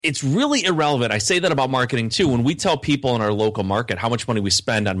it's really irrelevant. I say that about marketing too. When we tell people in our local market how much money we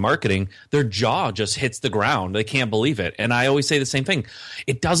spend on marketing, their jaw just hits the ground. They can't believe it. And I always say the same thing.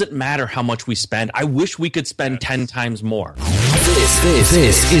 It doesn't matter how much we spend. I wish we could spend 10 times more. This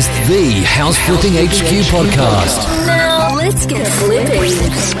is the House Flipping HQ podcast. Now let's get flipping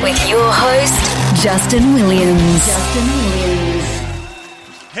with your host, Justin Williams.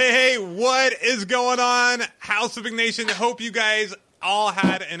 Hey, what is going on, House Flipping Nation? Hope you guys all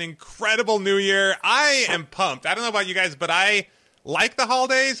had an incredible new year. I am pumped. I don't know about you guys, but I like the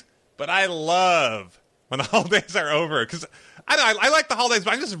holidays, but I love when the holidays are over, because I like the holidays,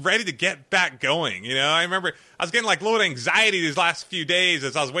 but I'm just ready to get back going. You know, I remember I was getting like a little anxiety these last few days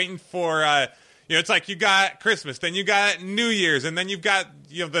as I was waiting for, it's like you got Christmas, then you got New Year's, and then you've got,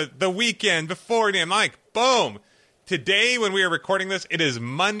 the weekend before, and I'm like, boom. Today, when we are recording this, it is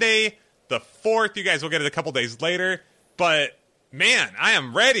Monday the 4th. You guys will get it a couple days later, but man, I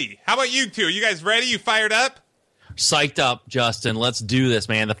am ready. How about you two? Are you guys ready? You fired up? Psyched up, Justin. Let's do this,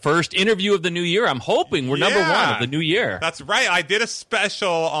 man. The first interview of the new year. I'm hoping we're number one of the new year. That's right. I did a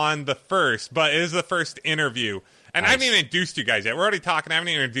special on the 1st, but it is the first interview. And nice. I haven't even introduced you guys yet. We're already talking. I haven't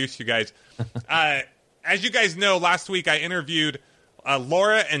even introduced you guys. As you guys know, last week I interviewed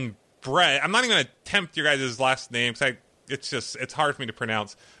Laura and Brett. I'm not even going to tempt your guys' last names. It's hard for me to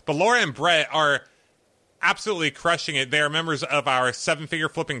pronounce. But Laura and Brett are absolutely crushing it. They are members of our 7-figure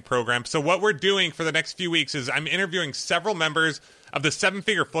flipping program. So what we're doing for the next few weeks is I'm interviewing several members of the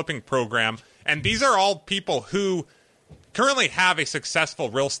 7-figure flipping program. And these are all people who currently have a successful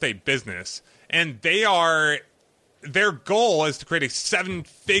real estate business. And their goal is to create a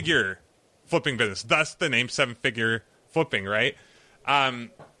 7-figure flipping business. Thus the name 7-figure flipping, right?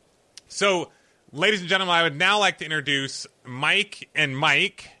 So ladies and gentlemen, I would now like to introduce Mike and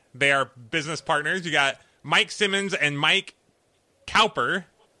Mike. They are business partners. You got Mike Simmons and Mike Cowper,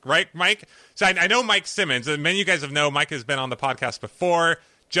 right, Mike? So I know Mike Simmons, and many of you guys have known Mike has been on the podcast before,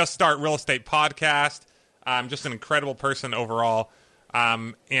 Just Start Real Estate podcast. Just an incredible person overall.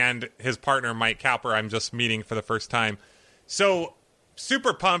 And his partner, Mike Cowper, I'm just meeting for the first time. So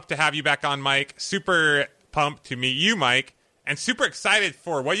super pumped to have you back on, Mike. Super pumped to meet you, Mike. And super excited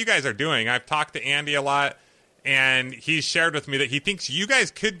for what you guys are doing. I've talked to8Andy a lot, and he's shared with me that he thinks you guys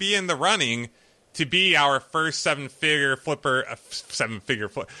could be in the running to be our first 7-figure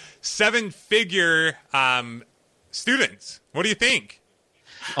students. What do you think?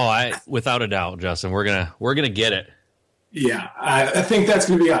 Oh, without a doubt, Justin, we're gonna get it. Yeah, I think that's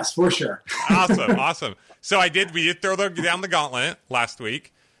gonna be us for sure. Awesome. So we did throw down the gauntlet last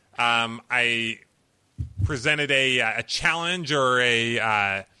week. I presented a challenge or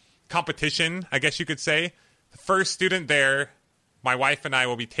a competition, I guess you could say. The first student there, my wife and I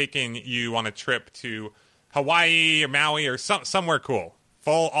will be taking you on a trip to Hawaii or Maui or somewhere cool.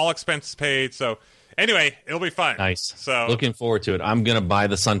 All expenses paid. So anyway, it'll be fun. Nice. So looking forward to it. I'm going to buy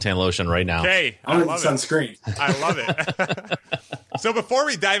the suntan lotion right now. Okay. I love sunscreen. I love it. So before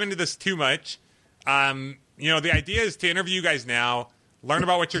we dive into this too much, the idea is to interview you guys now, learn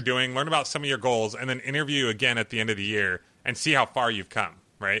about what you're doing, learn about some of your goals, and then interview again at the end of the year and see how far you've come,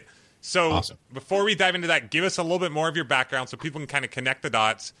 right? So awesome. Before we dive into that, give us a little bit more of your background so people can kind of connect the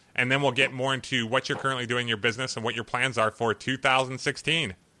dots, and then we'll get more into what you're currently doing in your business and what your plans are for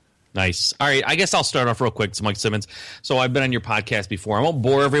 2016. Nice. All right, I guess I'll start off real quick. It's Mike Simmons. So I've been on your podcast before. I won't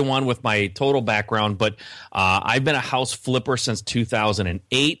bore everyone with my total background, but I've been a house flipper since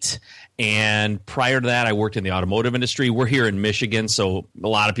 2008. And prior to that, I worked in the automotive industry. We're here in Michigan, so a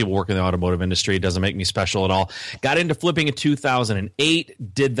lot of people work in the automotive industry. It doesn't make me special at all. Got into flipping in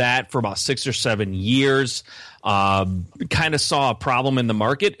 2008, did that for about 6 or 7 years. Kind of saw a problem in the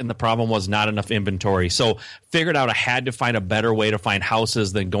market, and the problem was not enough inventory. So figured out I had to find a better way to find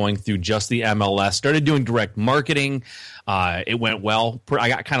houses than going through just the MLS. Started doing direct marketing. It went well. I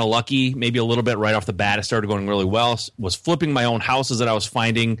got kind of lucky, maybe a little bit right off the bat. It started going really well. Was flipping my own houses that I was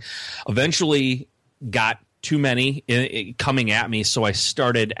finding. Eventually got too many coming at me, so I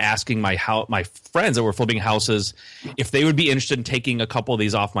started asking my friends that were flipping houses if they would be interested in taking a couple of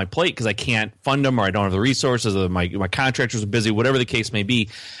these off my plate, because I can't fund them or I don't have the resources, or my contractors are busy, whatever the case may be.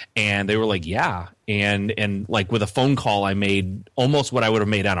 And they were like, yeah. And like with a phone call, I made almost what I would have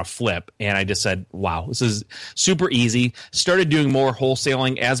made on a flip. And I just said, wow, this is super easy. Started doing more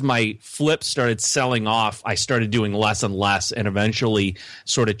wholesaling. As my flips started selling off, I started doing less and less, and eventually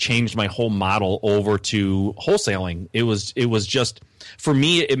sort of changed my whole model over to wholesaling. It was just, for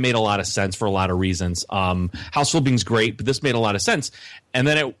me, it made a lot of sense for a lot of reasons. House flipping's great, but this made a lot of sense. And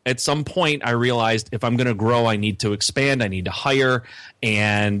then at some point, I realized if I'm going to grow, I need to expand. I need to hire.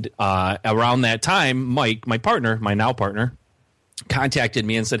 And around that time, Mike, my partner, my now partner, contacted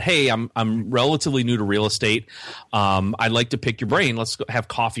me and said, "Hey, I'm relatively new to real estate. I'd like to pick your brain. Let's go have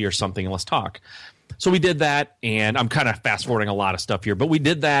coffee or something and let's talk." So we did that, and I'm kind of fast forwarding a lot of stuff here, but we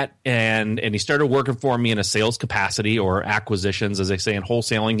did that, and he started working for me in a sales capacity, or acquisitions, as they say in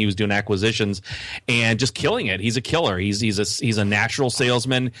wholesaling. He was doing acquisitions and just killing it. He's a killer. He's a natural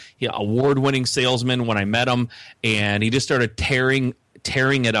salesman, award-winning salesman when I met him, and he just started tearing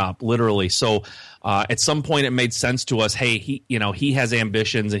it up, literally. So at some point, it made sense to us. Hey, he has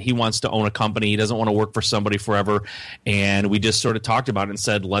ambitions and he wants to own a company. He doesn't want to work for somebody forever. And we just sort of talked about it and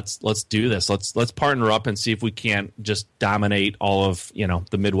said, let's do this. Let's partner up and see if we can't just dominate all of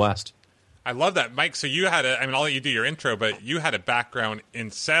the Midwest. I love that, Mike. So you had I'll let you do your intro, but you had a background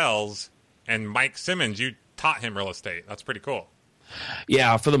in sales, and Mike Simmons, you taught him real estate. That's pretty cool.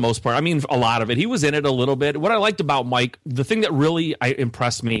 Yeah, for the most part. I mean, a lot of it. He was in it a little bit. What I liked about Mike, the thing that really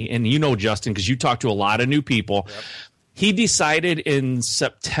impressed me, and Justin, because you talk to a lot of new people, yep. He decided in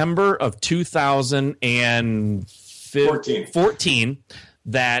September of 2014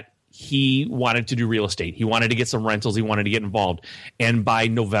 that he wanted to do real estate. He wanted to get some rentals. He wanted to get involved. And by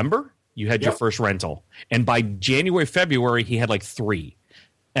November, you had your first rental. And by January, February, he had like 3.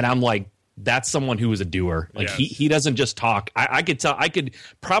 And I'm like, that's someone who is a doer. Like he doesn't just talk. I could tell. I could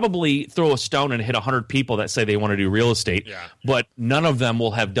probably throw a stone and hit 100 people that say they want to do real estate, but none of them will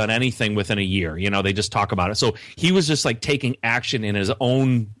have done anything within a year. They just talk about it. So he was just like taking action in his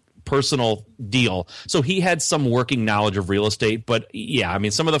own personal deal. So he had some working knowledge of real estate, but yeah, I mean,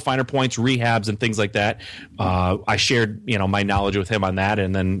 some of the finer points, rehabs and things like that. I shared, my knowledge with him on that,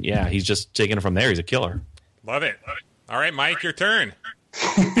 and then he's just taking it from there. He's a killer. Love it. All right, Mike, your turn.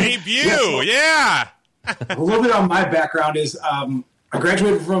 Debut, yeah. A little bit on my background is I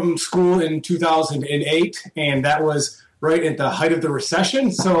graduated from school in 2008, and that was right at the height of the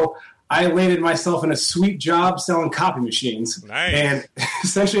recession. So I landed myself in a sweet job selling copy machines. Nice. And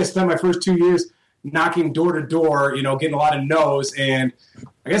essentially I spent my first 2 years knocking door to door, getting a lot of no's, and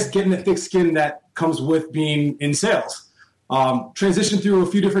I guess getting the thick skin that comes with being in sales. Transitioned through a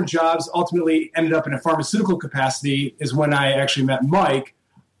few different jobs, ultimately ended up in a pharmaceutical capacity is when I actually met Mike.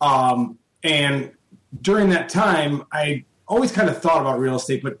 And during that time, I always kind of thought about real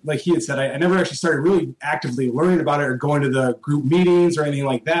estate, but like he had said, I never actually started really actively learning about it or going to the group meetings or anything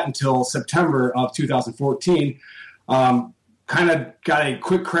like that until September of 2014. Kind of got a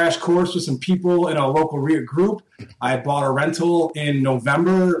quick crash course with some people in a local REIT group. I bought a rental in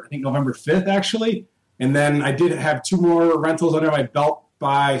November, I think November 5th, actually. And then I did have 2 more rentals under my belt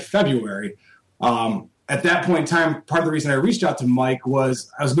by February. At that point in time, part of the reason I reached out to Mike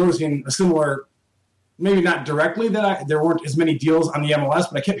was I was noticing a similar, maybe not directly that there weren't as many deals on the MLS,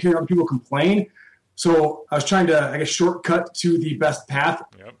 but I kept hearing other people complain. So I was trying to, shortcut to the best path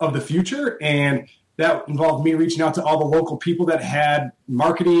of the future. And that involved me reaching out to all the local people that had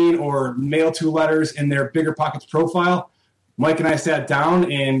marketing or mail to letters in their Bigger Pockets profile. Mike and I sat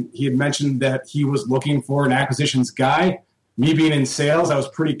down, and he had mentioned that he was looking for an acquisitions guy. Me being in sales, I was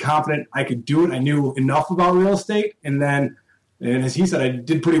pretty confident I could do it. I knew enough about real estate. And as he said, I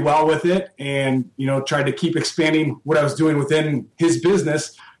did pretty well with it and, tried to keep expanding what I was doing within his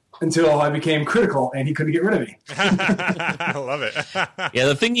business until I became critical and he couldn't get rid of me. I love it. Yeah,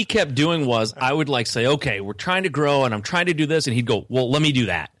 the thing he kept doing was I would say, okay, we're trying to grow and I'm trying to do this. And he'd go, well, let me do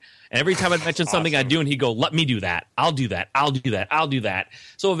that. And every time I'd mention something I'd do, and he'd go, let me do that. I'll do that. I'll do that. I'll do that.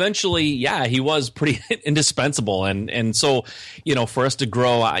 So eventually, he was pretty indispensable. And so, for us to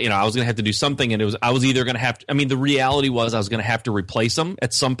grow, I was going to have to do something. And I was either going to have to, the reality was I was going to have to replace him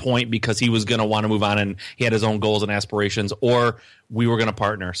at some point because he was going to want to move on and he had his own goals and aspirations, or we were going to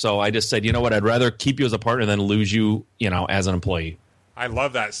partner. So I just said, you know what, I'd rather keep you as a partner than lose you, as an employee. I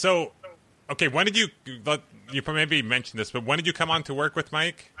love that. So, okay, when did you maybe mentioned this, but when did you come on to work with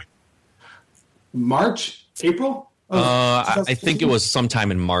Mike? March, April? I think it was sometime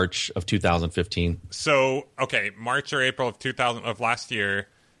in March of 2015. So, okay, March or April of last year,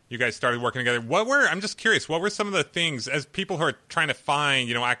 you guys started working together. I'm just curious, what were some of the things, as people who are trying to find,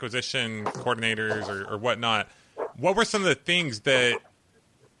 acquisition coordinators or whatnot, what were some of the things that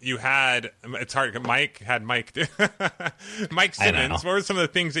you had? It's hard. Mike Simmons. What were some of the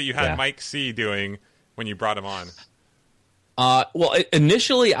things that you had Mike C doing when you brought him on?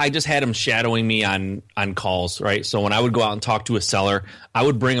 Initially, I just had him shadowing me on calls, right? So when I would go out and talk to a seller, I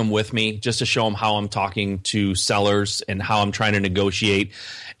would bring him with me just to show him how I'm talking to sellers and how I'm trying to negotiate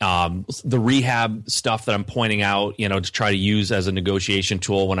the rehab stuff that I'm pointing out, to try to use as a negotiation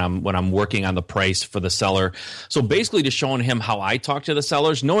tool when I'm working on the price for the seller. So basically just showing him how I talk to the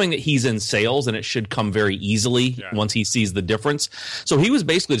sellers, knowing that he's in sales and it should come very easily once he sees the difference. So he was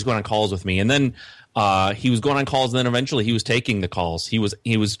basically just going on calls with me. And then He was going on calls, and then eventually he was taking the calls. He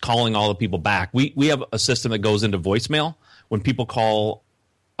was calling all the people back. We have a system that goes into voicemail when people call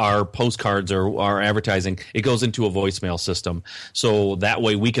our postcards or our advertising. It goes into a voicemail system, so that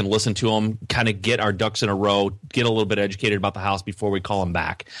way we can listen to them, kind of get our ducks in a row, get a little bit educated about the house before we call them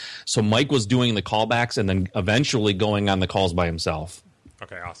back. So Mike was doing the callbacks and then eventually going on the calls by himself.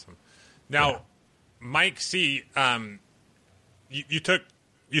 Okay, awesome. Now, Mike C, you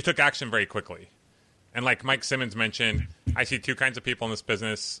took action very quickly. And like Mike Simmons mentioned, I see two kinds of people in this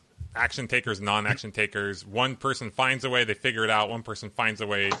business: action takers, non-action takers. One person finds a way, they figure it out. One person finds a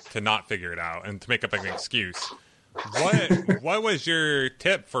way to not figure it out and to make up an excuse. What was your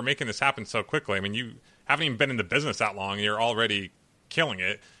tip for making this happen so quickly? I mean, you haven't even been in the business that long. You're already killing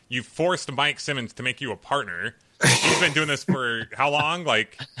it. You forced Mike Simmons to make you a partner. He's been doing this for how long?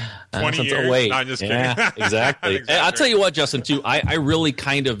 Like 20 years? Wait. No, I'm just kidding. Yeah, exactly. I'll tell you what, Justin, too, I really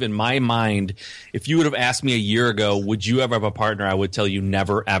kind of, in my mind, if you would have asked me a year ago, would you ever have a partner, I would tell you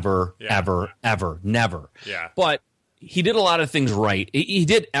never, ever, ever, never. Yeah. But he did a lot of things right. He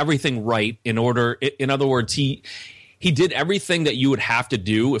did everything right in other words, he did everything that you would have to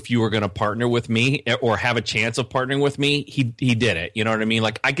do if you were going to partner with me or have a chance of partnering with me. He did it. You know what I mean?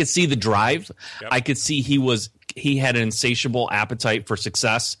 Like, I could see the drive. Yep. I could see he had an insatiable appetite for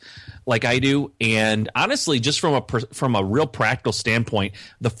success like I do. And honestly, just from a real practical standpoint,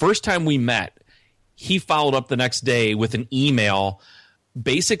 the first time we met, he followed up the next day with an email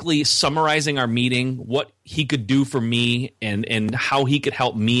basically summarizing our meeting, what he could do for me and how he could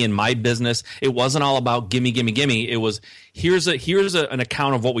help me in my business. It wasn't all about gimme. It was here's an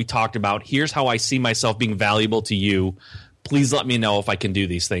account of what we talked about. Here's how I see myself being valuable to you. Please let me know if I can do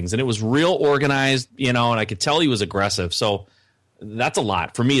these things. And it was real organized, and I could tell he was aggressive. So that's a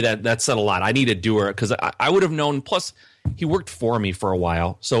lot for me. That said a lot. I need a doer because I would have known. Plus, he worked for me for a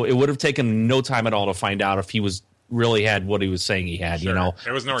while, so it would have taken no time at all to find out if he was really had what he was saying he had. Sure.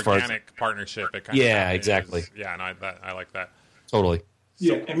 It was an organic partnership. Exactly. I like that. Totally.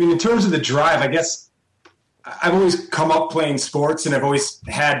 Yeah, I mean, in terms of the drive, I guess I've always come up playing sports, and I've always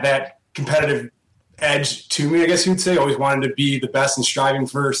had that competitive edge to me, I guess you'd say. Always wanted to be the best and striving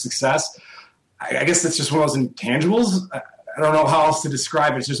for success. I guess that's just one of those intangibles. I don't know how else to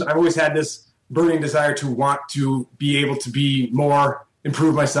describe it. It's just I've always had this burning desire to want to be able to be more,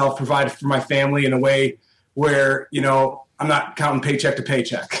 improve myself, provide for my family in a way where, I'm not counting paycheck to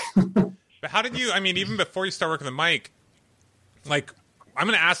paycheck. But how did you, even before you start working the mic, like, I'm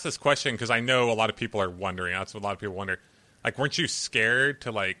going to ask this question because I know a lot of people are wondering. That's what a lot of people wonder. Like, weren't you scared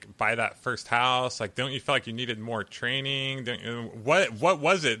to, like, buy that first house? Like, don't you feel like you needed more training? What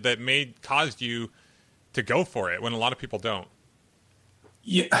was it that caused you to go for it when a lot of people don't?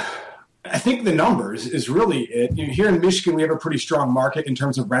 Yeah, I think the numbers is really it. Here in Michigan, we have a pretty strong market in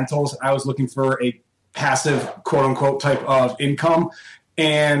terms of rentals. I was looking for a passive, quote unquote, type of income.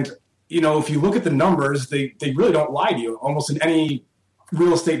 And, if you look at the numbers, they really don't lie to you almost in any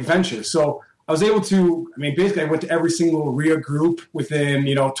real estate venture. So I was able to, basically I went to every single RIA group within,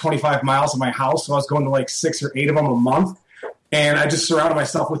 25 miles of my house. So I was going to like 6 or 8 of them a month. And I just surrounded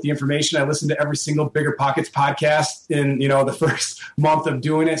myself with the information. I listened to every single Bigger Pockets podcast in, the first month of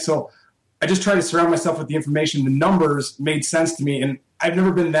doing it. So I just tried to surround myself with the information. The numbers made sense to me. And I've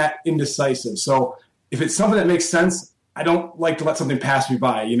never been that indecisive. So if it's something that makes sense, I don't like to let something pass me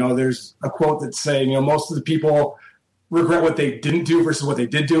by. There's a quote that's saying, most of the people regret what they didn't do versus what they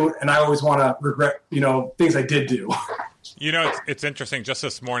did do. And I always want to regret, things I did do. It's interesting. Just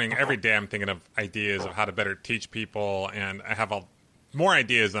this morning, every day I'm thinking of ideas of how to better teach people. And I have more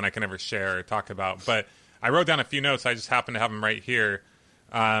ideas than I can ever share or talk about. But I wrote down a few notes. I just happen to have them right here.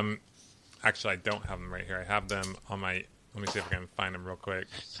 Actually, I don't have them right here. I have them on my... Let me see if I can find them real quick.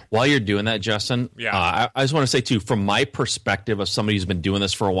 While you're doing that, Justin, I just want to say, too, from my perspective of somebody who's been doing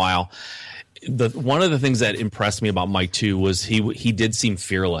this for a while, one of the things that impressed me about Mike, too, was he did seem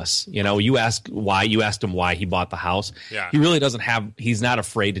fearless. You asked him why he bought the house. Yeah. He really he's not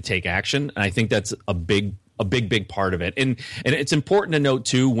afraid to take action. And I think that's a big part of it. And it's important to note,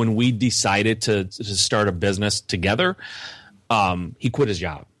 too, when we decided to start a business together, he quit his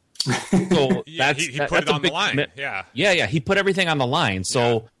job. So he put it on the line. Yeah. He put everything on the line.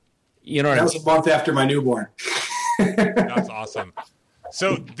 So, that was a month after my newborn. That's awesome.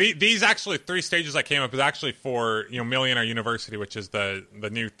 So these actually 3 stages I came up with actually for Millionaire University, which is the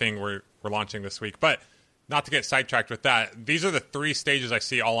new thing we're launching this week. But not to get sidetracked with that, these are the 3 stages I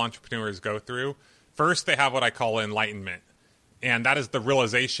see all entrepreneurs go through. First, they have what I call enlightenment, and that is the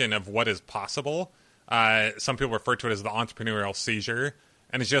realization of what is possible. Some people refer to it as the entrepreneurial seizure.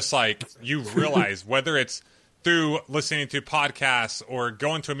 And it's just like you realize whether it's through listening to podcasts or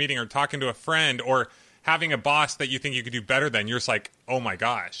going to a meeting or talking to a friend or having a boss that you think you could do better than, you're just like, oh my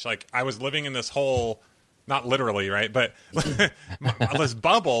gosh, like I was living in this whole, not literally, right, but this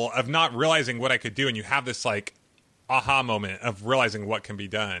bubble of not realizing what I could do, and you have this like aha moment of realizing what can be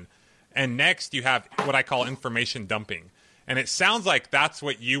done. And next you have what I call information dumping. And it sounds like that's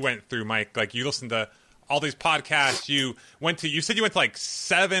what you went through, Mike. Like you listened to all these podcasts. You said you went to like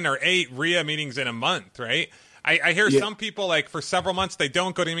 7 or 8 RIA meetings in a month, right? I hear some people, like, for several months, they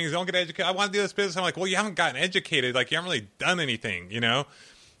don't go to meetings, they don't get educated. I want to do this business. I'm like, well, you haven't gotten educated. Like, you haven't really done anything, you know?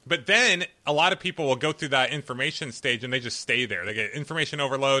 But then a lot of people will go through that information stage and they just stay there. They get information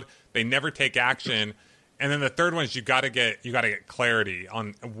overload. They never take action. And then the third one is you got to get clarity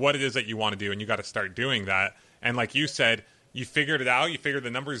on what it is that you want to do, and you got to start doing that. And like you said, you figured it out. You figured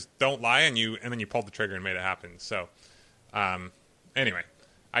the numbers don't lie, and then you pulled the trigger and made it happen. So, anyway.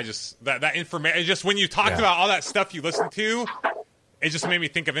 I just that information. Just when you talked about all that stuff you listened to, it just made me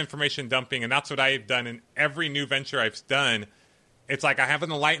think of information dumping, and that's what I've done in every new venture I've done. It's like I have an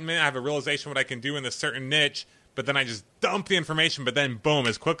enlightenment, I have a realization what I can do in this certain niche, but then I just dump the information. But then, boom!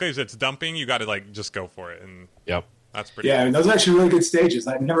 As quickly as it's dumping, you got to like just go for it, and that's pretty. Yeah, cool. I mean, those are actually really good stages.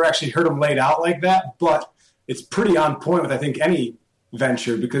 I've never actually heard them laid out like that, but it's pretty on point with I think any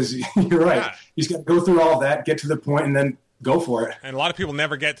venture, because you're right. Yeah. You just got to go through all of that, get to the point, and then go for it. And a lot of people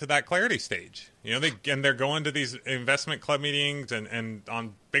never get to that clarity stage. You know, they're going to these investment club meetings and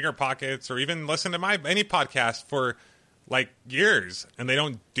on Bigger Pockets, or even listen to any podcast for like years, and they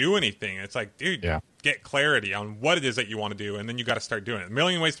don't do anything. It's like, dude, get clarity on what it is that you want to do, and then you got to start doing it. A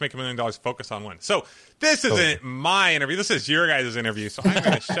million ways to make $1 million. Focus on one. So this isn't my interview. This is your guys' interview. So I'm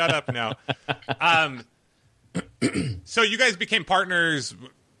going to shut up now. So you guys became partners.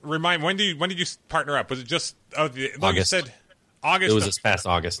 Remind, when did you partner up? Was it just August? You said August. It was this past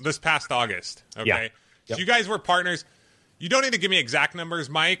August. This past August. Okay. Yeah. Yep. So you guys were partners. You don't need to give me exact numbers,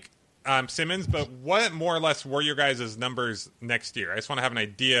 Mike Simmons, but what more or less were your guys' numbers next year? I just want to have an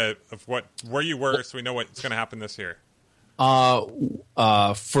idea of where you were, so we know what's going to happen this year.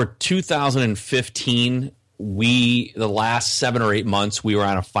 For 2015, the last 7 or 8 months, we were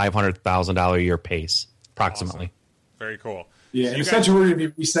on a $500,000 a year pace, approximately. Awesome. Very cool. Yeah, so and essentially we're going to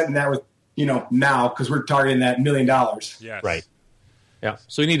be resetting that with, now, because we're targeting that $1 million. Yes. Right. Yeah.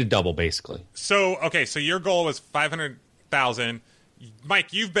 So we need to double, basically. So, okay, so your goal was $500,000.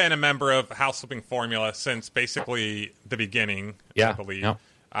 Mike, you've been a member of House Flipping Formula since basically the beginning, I believe.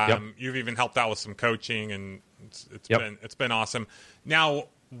 Yep. You've even helped out with some coaching, and it's been awesome. Now,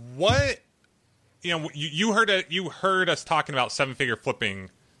 what you heard us talking about 7-figure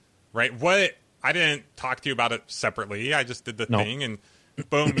flipping, right? What I didn't talk to you about it separately. I just did the thing, and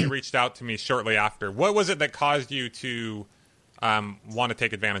boom, you reached out to me shortly after. What was it that caused you to want to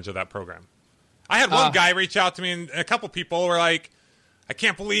take advantage of that program? I had one guy reach out to me, and a couple people were like, I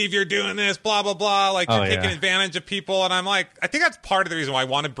can't believe you're doing this, blah, blah, blah. Like, you're taking advantage of people. And I'm like, I think that's part of the reason why I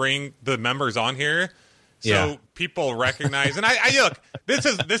want to bring the members on here. So people recognize. And I look, this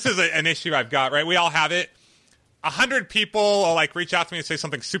is an issue I've got, right? We all have it. 100 people will like reach out to me and say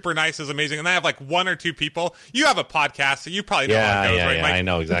something super nice is amazing. And I have like 1 or 2 people. You have a podcast, so you probably know how it goes, right? Yeah, Mike, I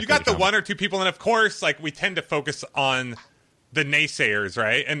know exactly. You got the 1 or 2 people. And of course, like, we tend to focus on the naysayers,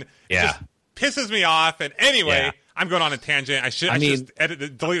 right? And it just pisses me off. And anyway, I'm going on a tangent. I should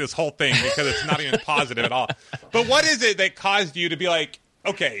delete this whole thing because it's not even positive at all. But what is it that caused you to be like,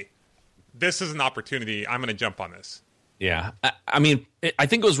 okay, this is an opportunity. I'm going to jump on this. Yeah. I mean, I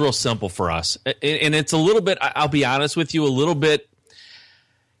think it was real simple for us. And it's a little bit, I'll be honest with you, a little bit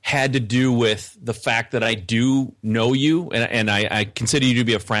had to do with the fact that I do know you, and I consider you to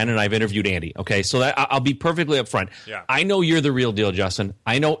be a friend, and I've interviewed Andy. Okay, so I'll be perfectly upfront. Yeah. I know you're the real deal, Justin.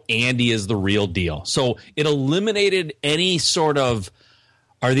 I know Andy is the real deal. So it eliminated any sort of,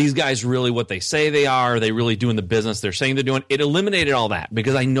 are these guys really what they say they are? Are they really doing the business they're saying they're doing? It eliminated all that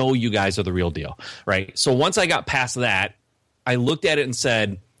because I know you guys are the real deal, right? So once I got past that, I looked at it and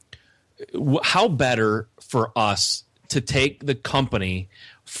said, how better for us to take the company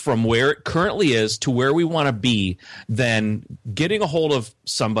from where it currently is to where we want to be than getting a hold of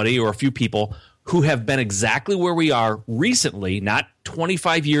somebody or a few people who have been exactly where we are recently, not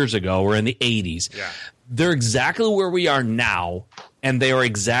 25 years ago or in the 80s. Yeah. They're exactly where we are now, and they are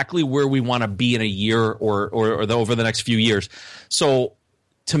exactly where we want to be in a year or over the next few years. So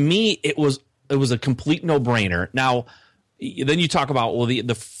to me, it was a complete no-brainer. Now, then you talk about, well,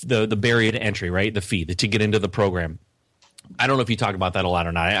 the barrier to entry, right? The fee to get into the program. I don't know if you talk about that a lot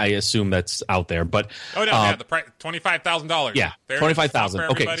or not. I assume that's out there, but the price $25,000. Yeah, 25,000.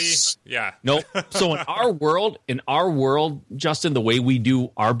 Okay, yeah. No. So in our world, Justin, the way we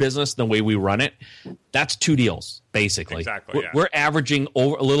do our business, the way we run it, that's 2 deals basically. Exactly. We're averaging a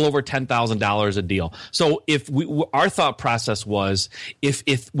little over $10,000 a deal. So if our thought process was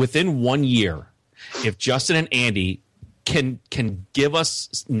if within 1 year, if Justin and Andy can give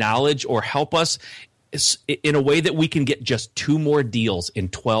us knowledge or help us in a way that we can get just 2 more deals in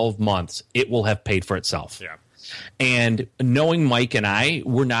 12 months, it will have paid for itself. Yeah. And knowing Mike and I,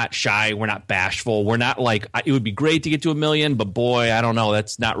 we're not shy, we're not bashful, we're not like, it would be great to get to $1 million, but boy, I don't know,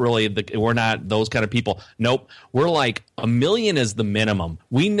 that's not really we're not those kind of people. Nope. We're like $1 million is the minimum.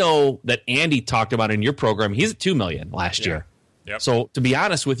 We know that Andy talked about in your program, he's at $2 million last year. Yep. So to be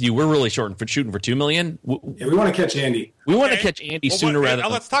honest with you, we're really shooting for $2 million. Yeah, we want to catch Andy. We want to catch Andy sooner rather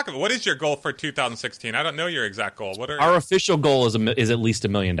than. Let's talk about what is your goal for 2016. I don't know your exact goal. What are our official goal is at least $1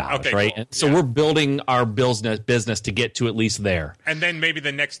 million, okay, right? Cool. And so we're building our business to get to at least there. And then maybe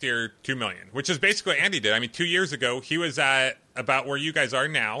the next year, $2 million, which is basically what Andy did. I mean, 2 years ago, he was at about where you guys are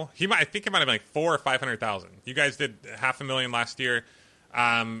now. I think it might have been like 400,000 or 500,000. You guys did $500,000 last year,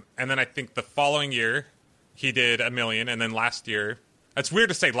 and then I think the following year he did $1 million, and then last year. It's weird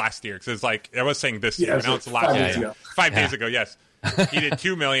to say last year because it's like I was saying this year. Now it's last year. 5 days ago, yes. He did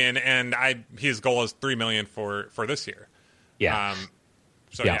 $2 million, and his goal is $3 million for this year. Yeah.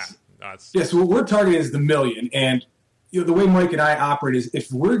 So So what we're targeting is the $1 million, and the way Mike and I operate is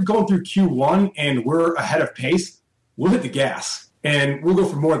if we're going through Q1 and we're ahead of pace, we'll hit the gas and we'll go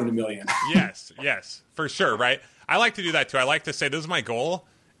for more than $1 million. Yes, for sure. Right. I like to do that too. I like to say this is my goal,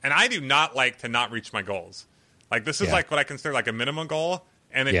 and I do not like to not reach my goals. Like this is like what I consider like a minimum goal,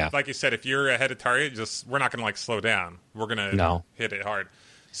 and like you said, if you're ahead of target, we're not going to like slow down. We're going to hit it hard.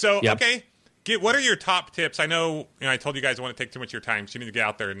 So okay, what are your top tips? I know I told you guys I want to take too much of your time, so you need to get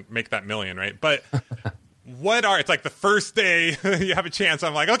out there and make that $1 million, right? But it's like the first day you have a chance.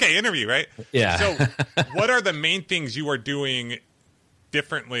 I'm like, okay, interview, right? Yeah. So what are the main things you are doing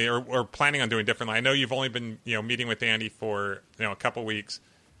differently or planning on doing differently? I know you've only been meeting with Andy for a couple weeks,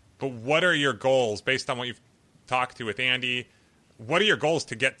 but what are your goals based on what you've talk to with Andy? What are your goals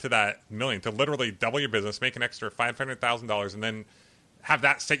to get to that $1 million, to literally double your business, make an extra $500,000, and then have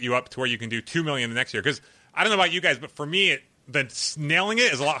that set you up to where you can do $2 million the next year? Because I don't know about you guys, but for me, nailing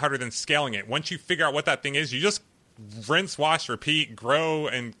it is a lot harder than scaling it. Once you figure out what that thing is, you just rinse, wash, repeat, grow,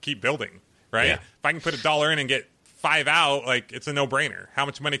 and keep building. Right? Yeah. If I can put $1 in and get 5 out, like it's a no-brainer. How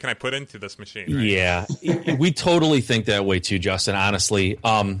much money can I put into this machine? Right? Yeah, we totally think that way too, Justin, honestly.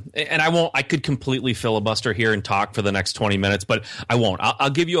 And I could completely filibuster here and talk for the next 20 minutes, but I won't.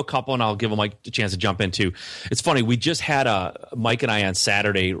 I'll give you a couple and I'll give Mike a chance to jump in too. It's funny. We just had Mike and I on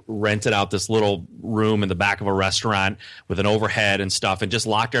Saturday rented out this little room in the back of a restaurant with an overhead and stuff and just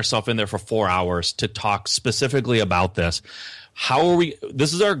locked ourselves in there for 4 hours to talk specifically about this.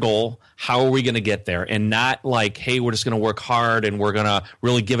 This is our goal. How are we going to get there? And not like, hey, we're just going to work hard and we're going to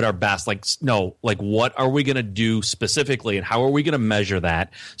really give it our best. Like, no, like what are we going to do specifically and how are we going to measure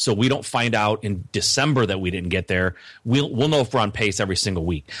that so we don't find out in December that we didn't get there? We'll know if we're on pace every single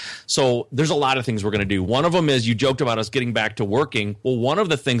week. So there's a lot of things we're going to do. One of them is you joked about us getting back to working. Well, one of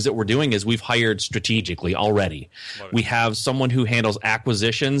the things that we're doing is we've hired strategically already. We have someone who handles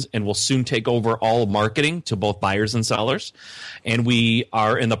acquisitions and will soon take over all of marketing to both buyers and sellers. And we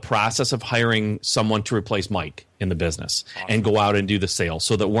are in the process of hiring someone to replace Mike in the business and go out and do the sales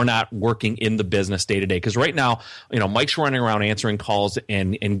so that we're not working in the business day to day. Because right now, Mike's running around answering calls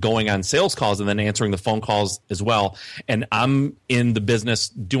and going on sales calls and then answering the phone calls as well. And I'm in the business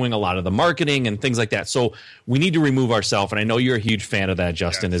doing a lot of the marketing and things like that. So we need to remove ourselves. And I know you're a huge fan of that,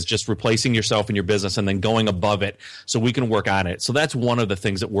 Justin, is just replacing yourself in your business and then going above it so we can work on it. So that's one of the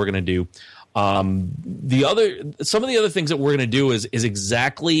things that we're going to do. Some of the other things that we're going to do is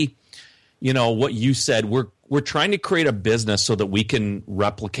exactly, what you said. We're trying to create a business so that we can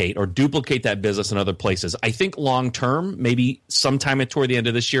replicate or duplicate that business in other places. I think long term, maybe sometime toward the end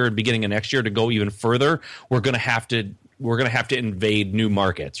of this year and beginning of next year to go even further, we're going to have to invade new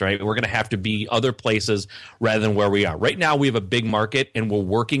markets, right? We're going to have to be other places rather than where we are. Right now, we have a big market, and we're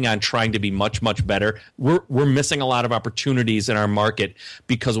working on trying to be much, much better. We're missing a lot of opportunities in our market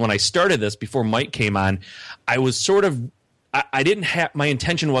because when I started this, before Mike came on, I was sort of I didn't have, my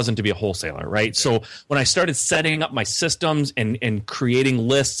intention wasn't to be a wholesaler, right? So when I started setting up my systems and creating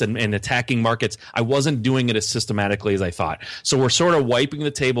lists and attacking markets, I wasn't doing it as systematically as I thought. So we're sort of wiping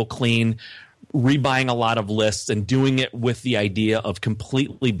the table clean, rebuying a lot of lists and doing it with the idea of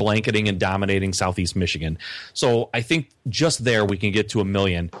completely blanketing and dominating Southeast Michigan. So I think just there we can get to 1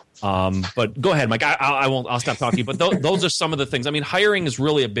 million. But go ahead, Mike. I won't. I'll stop talking. But those are some of the things. I mean, hiring is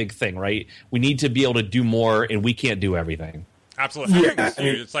really a big thing, right? We need to be able to do more, and we can't do everything. Absolutely. Hiring is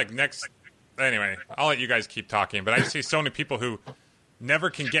huge. It's like next. Anyway, I'll let you guys keep talking. But I see so many people who never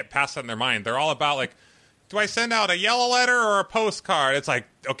can get past that in their mind. They're all about like, do I send out a yellow letter or a postcard? It's like,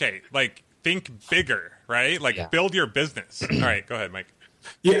 okay, like think bigger, right? Like build your business. All right, go ahead, Mike.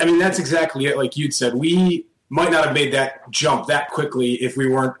 Yeah, I mean, that's exactly it. Like you'd said, we might not have made that jump that quickly if we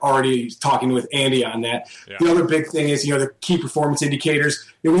weren't already talking with Andy on that. Yeah. The other big thing is, the key performance indicators.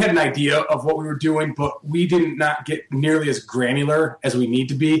 We had an idea of what we were doing, but we did not get nearly as granular as we need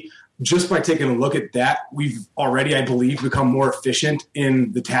to be. Just by taking a look at that, we've already, I believe, become more efficient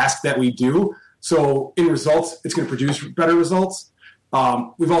in the task that we do. So in results, it's going to produce better results.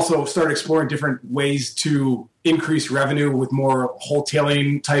 We've also started exploring different ways to increase revenue with more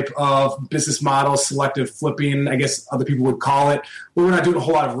wholesaling type of business models, selective flipping, I guess other people would call it. We're not doing a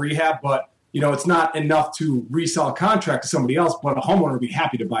whole lot of rehab, but it's not enough to resell a contract to somebody else, but a homeowner would be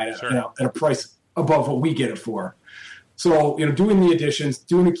happy to buy it at a price above what we get it for. So, doing the additions,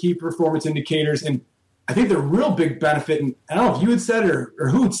 doing the key performance indicators, and I think the real big benefit, and I don't know if you had said it or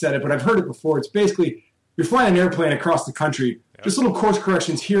who had said it, but I've heard it before. It's basically you're flying an airplane across the country. Yep. Just little course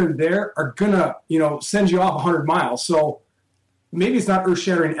corrections here and there are going to, send you off 100 miles. So maybe it's not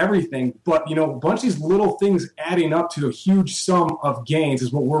earth-shattering everything, but, a bunch of these little things adding up to a huge sum of gains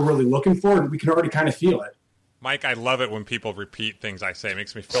is what we're really looking for, and we can already kind of feel it. Mike, I love it when people repeat things I say. It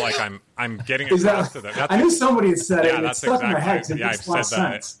makes me feel like I'm getting across to them. I knew somebody had said it, and it's stuck in my head. Yeah, I've said that.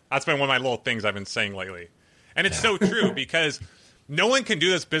 Sense. That's been one of my little things I've been saying lately. And it's so true because no one can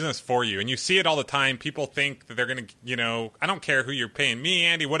do this business for you. And you see it all the time. People think that they're going to, I don't care who you're paying, me,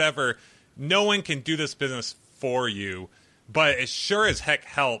 Andy, whatever. No one can do this business for you. But it sure as heck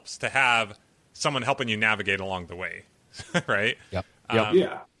helps to have someone helping you navigate along the way. Right? Yep.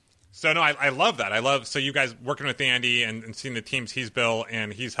 Yeah. So, no, I love that. So you guys working with Andy and seeing the teams he's built,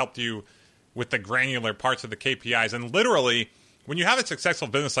 and he's helped you with the granular parts of the KPIs. And literally, when you have a successful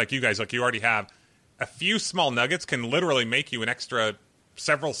business like you guys, like you already have, a few small nuggets can literally make you an extra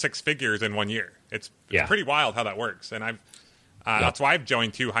several six figures in 1 year. It's pretty wild how that works. And that's why I've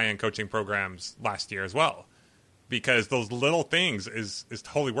joined 2 high-end coaching programs last year as well, because those little things is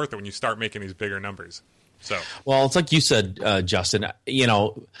totally worth it when you start making these bigger numbers. So, well, it's like you said, Justin,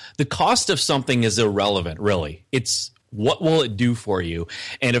 the cost of something is irrelevant, really. It's what will it do for you?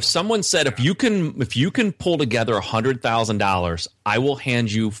 And if someone said, if you can pull together $100,000, I will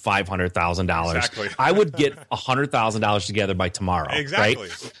hand you $500,000. Exactly. I would get $100,000 together by tomorrow. Exactly.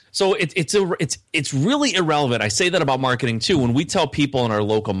 Right? So it's really irrelevant. I say that about marketing too. When we tell people in our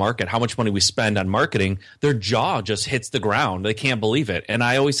local market how much money we spend on marketing, their jaw just hits the ground. They can't believe it. And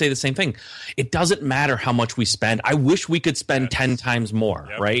I always say the same thing. It doesn't matter how much we spend. I wish we could spend 10 times more,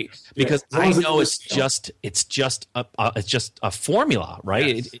 right? Because I know it's just a formula,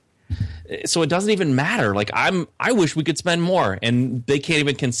 right? Yes. So it doesn't even matter. Like I wish we could spend more, and they can't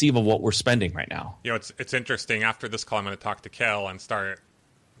even conceive of what we're spending right now. It's interesting. After this call, I'm going to talk to Kel and start.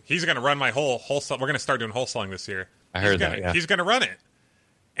 He's going to run my wholesale. We're going to start doing wholesaling this year. I heard that. Yeah. He's going to run it,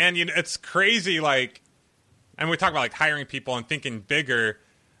 and it's crazy. Like, and we talk about like hiring people and thinking bigger.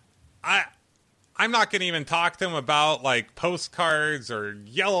 I'm not going to even talk to him about like postcards or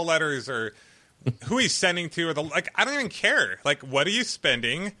yellow letters or who he's sending to, or I don't even care. Like, what are you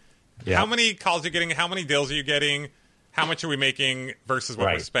spending? Yeah. How many calls are you getting? How many deals are you getting? How much are we making versus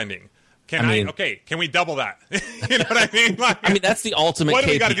what we're spending? Can we double that? You know what I mean? Like, that's the ultimate KPI. What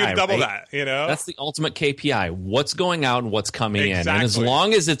do we got to do to double that? that? That's the ultimate KPI. What's going out and what's coming in. And as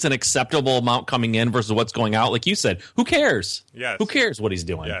long as it's an acceptable amount coming in versus what's going out, like you said, who cares? Yes. Who cares what he's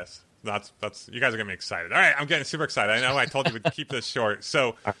doing? Yes. That's you guys are gonna be excited. All right, I'm getting super excited. I know I told you we'd keep this short.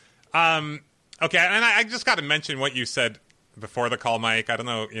 So, okay, and I just got to mention what you said before the call, Mike. I don't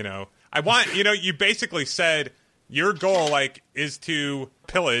know, I want, you basically said your goal is to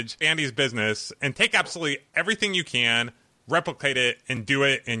pillage Andy's business and take absolutely everything you can, replicate it, and do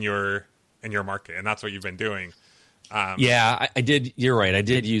it in your market, and that's what you've been doing. I did. You're right. I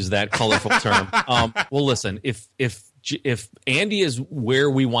did use that colorful term. Well, listen, if Andy is where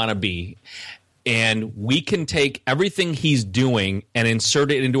we want to be, and we can take everything he's doing and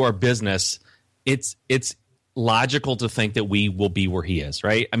insert it into our business, it's logical to think that we will be where he is,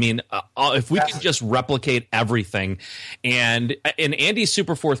 right? I mean, if we can just replicate everything, and Andy's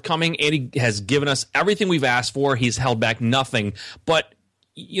super forthcoming. Andy has given us everything we've asked for. He's held back nothing, but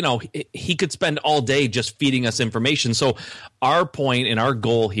he could spend all day just feeding us information. So our point and our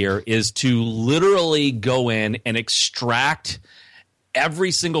goal here is to literally go in and extract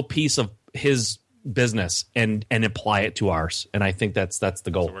every single piece of his business and apply it to ours. And I think that's the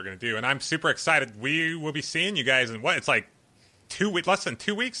goal. That's what we're going to do. And I'm super excited. We will be seeing you guys in it's like less than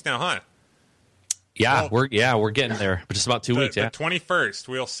 2 weeks now, huh? Yeah, we're getting there. Just about 2 weeks. The 21st,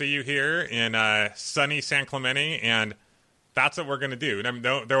 we'll see you here in sunny San Clemente, and that's what we're going to do.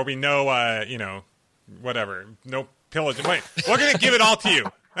 There will be no, whatever, no pillage. Wait, we're going to give it all to you.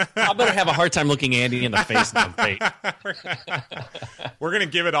 I better have a hard time looking Andy in the face now. We're going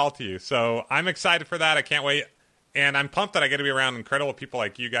to give it all to you. So I'm excited for that. I can't wait. And I'm pumped that I get to be around incredible people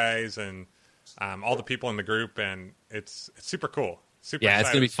like you guys and all the people in the group. And it's super cool. Super it's excited.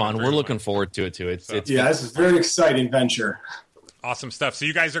 going to be fun. We're looking forward to it, too. It's this is a very exciting venture. Awesome stuff. So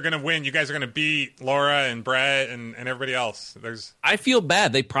you guys are going to win. You guys are going to beat Laura and Brett and everybody else. I feel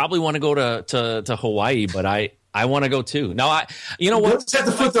bad. They probably want to go to Hawaii, but I want to go too. Now, you know what? They'll just have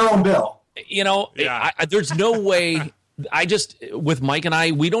to foot their own bill. There's no way. With Mike and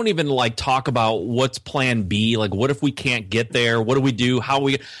I, we don't even talk about what's plan B. Like, what if we can't get there? What do we do?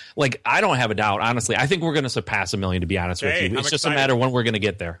 I don't have a doubt, honestly. I think we're going to surpass 1 million, to be honest with you. It's just a matter of when we're going to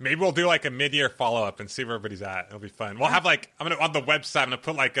get there. Maybe we'll do a mid-year follow-up and see where everybody's at. It'll be fun. We'll have on the website, I'm going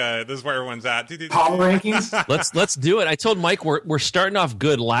to put this is where everyone's at. Power rankings? Let's do it. I told Mike we're starting off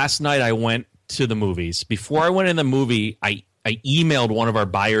good. Last night I went to the movies. Before I went in the movie, I emailed one of our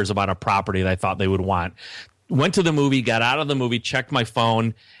buyers about a property that I thought they would want. Went to the movie, got out of the movie, checked my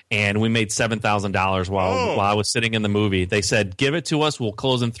phone, and we made $7,000 while I was sitting in the movie. They said, "Give it to us. We'll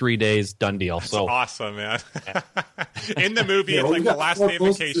close in 3 days. Done deal." That's awesome, man. In the movie, it's the last day of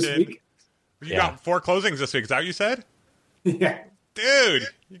vacation. You got 4 closings this week. Is that what you said? Yeah. Dude,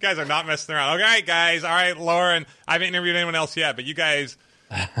 you guys are not messing around. All right, guys. All right, Lauren. I haven't interviewed anyone else yet, but you guys,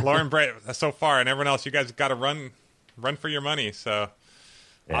 Lauren, Brett, so far, and everyone else, you guys got to run for your money. So.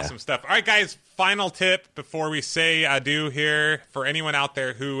 Awesome stuff. All right, guys, final tip before we say adieu here for anyone out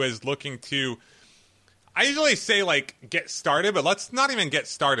there who is looking to, I usually say, get started, but let's not even get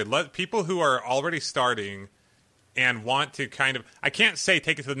started. Let people who are already starting and want to I can't say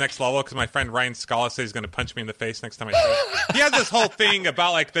take it to the next level because my friend Ryan Scala says he's going to punch me in the face next time I say it. He has this whole thing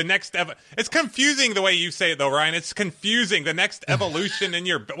about, the next, it's confusing the way you say it, though, Ryan. It's confusing. The next evolution in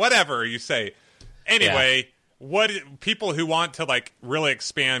your, whatever you say. Anyway. Yeah. What people who want to really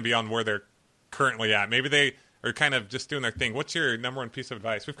expand beyond where they're currently at, maybe they are kind of just doing their thing. What's your number one piece of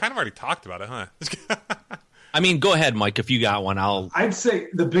advice? We've kind of already talked about it, huh? I mean, go ahead, Mike. If you got one, I'd say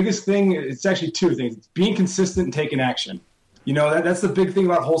the biggest thing, it's actually 2 things. It's being consistent and taking action. That's the big thing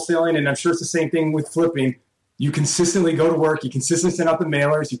about wholesaling, and I'm sure it's the same thing with flipping. You consistently go to work, you consistently send out the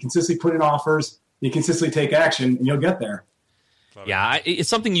mailers, you consistently put in offers, you consistently take action, and you'll get there. Yeah, it's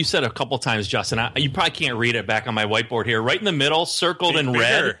something you said a couple times, Justin. You probably can't read it back on my whiteboard here. Right in the middle, circled in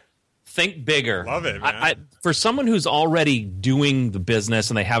red. Think bigger. Love it, man. For someone who's already doing the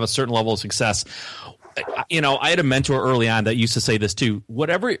business and they have a certain level of success, I had a mentor early on that used to say this too.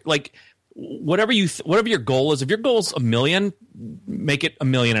 Whatever your goal is, if your goal is 1 million, make it 1.5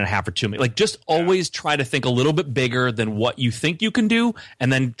 million or 2 million. Just always try to think a little bit bigger than what you think you can do,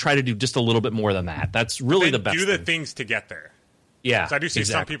 and then try to do just a little bit more than that. That's really the best. Do the things to get there. Yeah, so I do see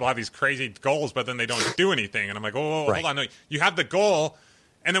some people have these crazy goals, but then they don't do anything. And I'm like, hold on. No, you have the goal.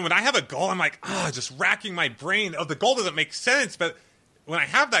 And then when I have a goal, I'm like, just racking my brain. The goal doesn't make sense. But when I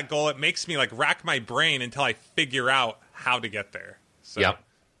have that goal, it makes me rack my brain until I figure out how to get there. So,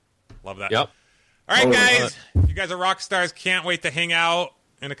 love that. Yep. All right, guys. You guys are rock stars. Can't wait to hang out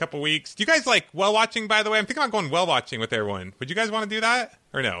in a couple weeks. Do you guys like whale watching, by the way? I'm thinking about going whale watching with everyone. Would you guys want to do that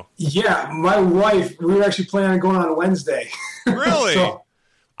or no? Yeah, my wife, we were actually planning on going on Wednesday. Really?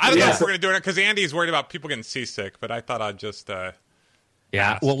 I don't know if we're going to do it because Andy's worried about people getting seasick, but I thought I'd just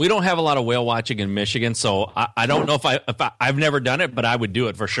ask. Well, we don't have a lot of whale watching in Michigan, so I don't know if I've never done it, but I would do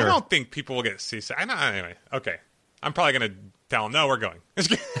it for sure. I don't think people will get seasick. I know. Anyway, okay. I'm probably going to tell them, no, we're going.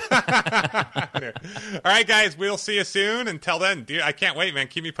 All right, guys, we'll see you soon. Until then, dude, I can't wait, man.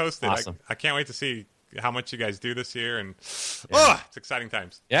 Keep me posted. Awesome. I can't wait to see how much you guys do this year, and it's exciting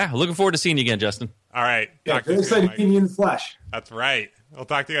times. Yeah, looking forward to seeing you again, Justin. All right. Yeah, very excited to see you in the flesh. That's right. We'll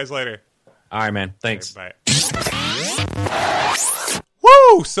talk to you guys later. All right, man. Thanks. Right, bye.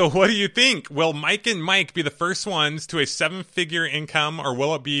 Woo! So what do you think? Will Mike and Mike be the first ones to a 7-figure income, or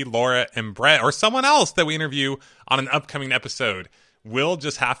will it be Laura and Brett, or someone else that we interview on an upcoming episode? We'll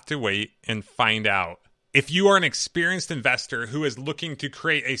just have to wait and find out. If you are an experienced investor who is looking to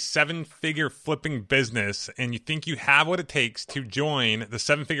create a 7-figure flipping business and you think you have what it takes to join the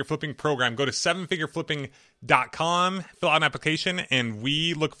 7-figure flipping program, go to 7figureflipping.com, fill out an application, and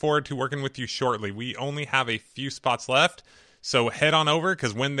we look forward to working with you shortly. We only have a few spots left, so head on over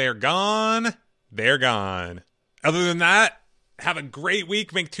because when they're gone, they're gone. Other than that, have a great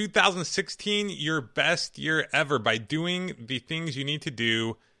week. Make 2016 your best year ever by doing the things you need to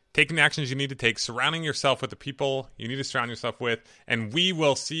do, taking the actions you need to take, surrounding yourself with the people you need to surround yourself with. And we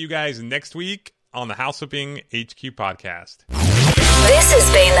will see you guys next week on the House Flipping HQ podcast. This has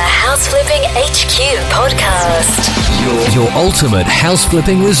been the House Flipping HQ podcast. Your ultimate house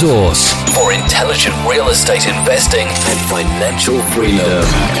flipping resource for intelligent real estate investing and financial freedom.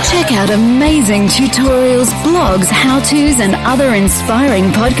 Check out amazing tutorials, blogs, how-tos, and other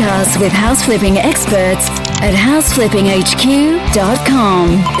inspiring podcasts with house flipping experts at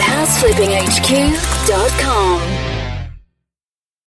houseflippinghq.com. houseflippinghq.com.